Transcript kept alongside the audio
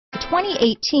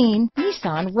2018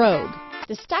 Nissan Rogue.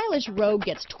 The stylish Rogue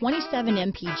gets 27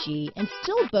 mpg and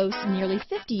still boasts nearly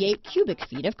 58 cubic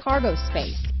feet of cargo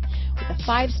space. With a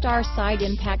 5-star side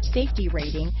impact safety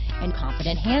rating and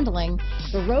confident handling,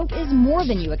 the Rogue is more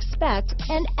than you expect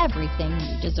and everything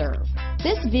you deserve.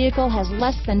 This vehicle has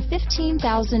less than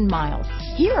 15,000 miles.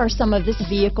 Here are some of this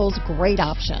vehicle's great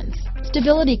options: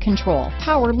 stability control,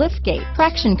 power liftgate,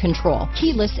 traction control,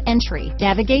 keyless entry,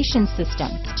 navigation system,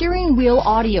 steering wheel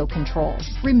audio controls,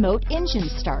 remote engine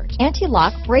start,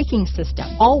 anti-lock braking system,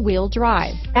 all-wheel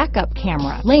drive, backup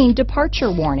camera, lane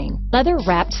departure warning,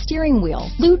 leather-wrapped steering wheel,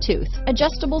 Bluetooth,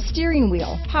 adjustable steering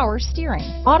wheel, power steering,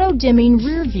 auto-dimming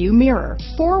rear view mirror,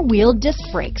 4-wheel disc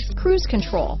brakes, cruise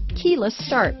control, keyless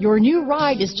start. Your new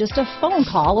ride is just a phone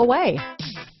call away.